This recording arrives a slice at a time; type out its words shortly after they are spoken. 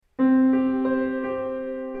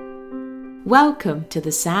Welcome to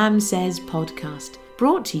the Sam Says podcast,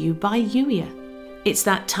 brought to you by Youier. It's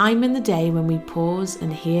that time in the day when we pause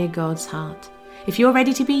and hear God's heart. If you're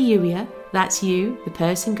ready to be Youier, that's you, the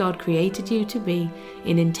person God created you to be,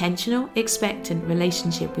 in intentional, expectant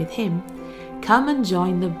relationship with Him, come and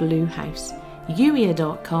join the Blue House,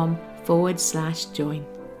 youier.com/join.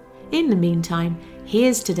 In the meantime,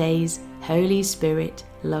 here's today's Holy Spirit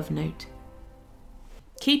love note.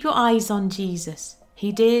 Keep your eyes on Jesus.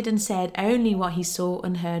 He did and said only what he saw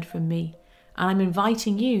and heard from me, and I'm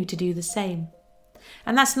inviting you to do the same.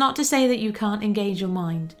 And that's not to say that you can't engage your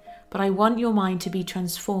mind, but I want your mind to be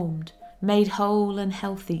transformed, made whole and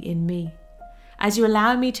healthy in me. As you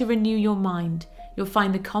allow me to renew your mind, you'll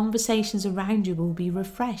find the conversations around you will be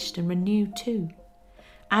refreshed and renewed too.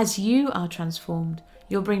 As you are transformed,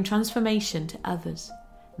 you'll bring transformation to others.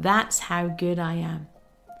 That's how good I am.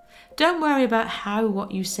 Don't worry about how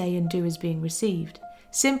what you say and do is being received.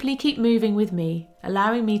 Simply keep moving with me,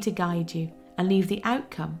 allowing me to guide you, and leave the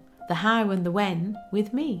outcome, the how and the when,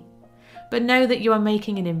 with me. But know that you are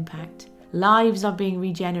making an impact. Lives are being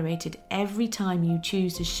regenerated every time you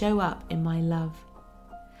choose to show up in my love.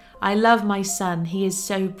 I love my son. He is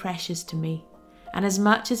so precious to me. And as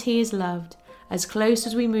much as he is loved, as close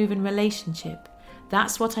as we move in relationship,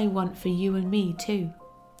 that's what I want for you and me too.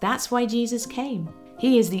 That's why Jesus came.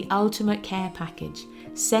 He is the ultimate care package,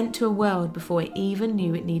 sent to a world before it even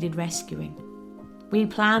knew it needed rescuing. We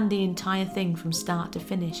planned the entire thing from start to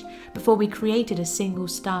finish before we created a single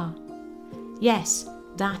star. Yes,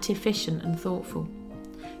 that efficient and thoughtful.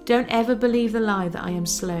 Don't ever believe the lie that I am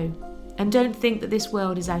slow, and don't think that this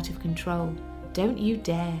world is out of control. Don't you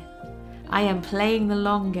dare. I am playing the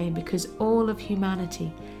long game because all of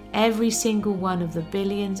humanity, every single one of the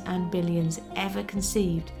billions and billions ever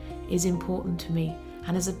conceived, is important to me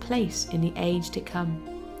and has a place in the age to come.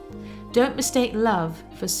 Don't mistake love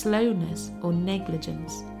for slowness or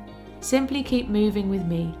negligence. Simply keep moving with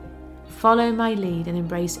me, follow my lead and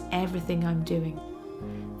embrace everything I'm doing.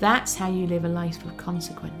 That's how you live a life of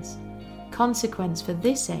consequence. Consequence for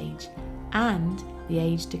this age and the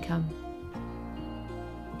age to come.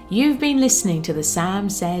 You've been listening to the Sam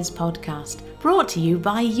Says podcast, brought to you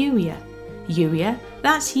by Youier. Youier,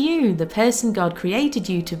 that's you, the person God created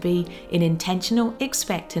you to be in intentional,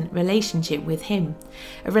 expectant relationship with Him.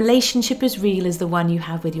 A relationship as real as the one you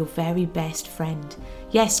have with your very best friend.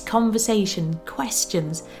 Yes, conversation,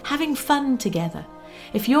 questions, having fun together.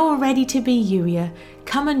 If you're ready to be Youier,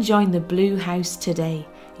 come and join the Blue House today.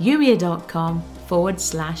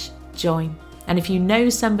 Youier.com/join. And if you know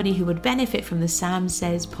somebody who would benefit from the Sam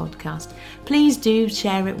Says podcast, please do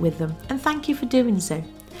share it with them, and thank you for doing so.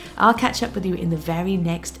 I'll catch up with you in the very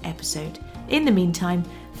next episode. In the meantime,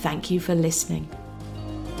 thank you for listening.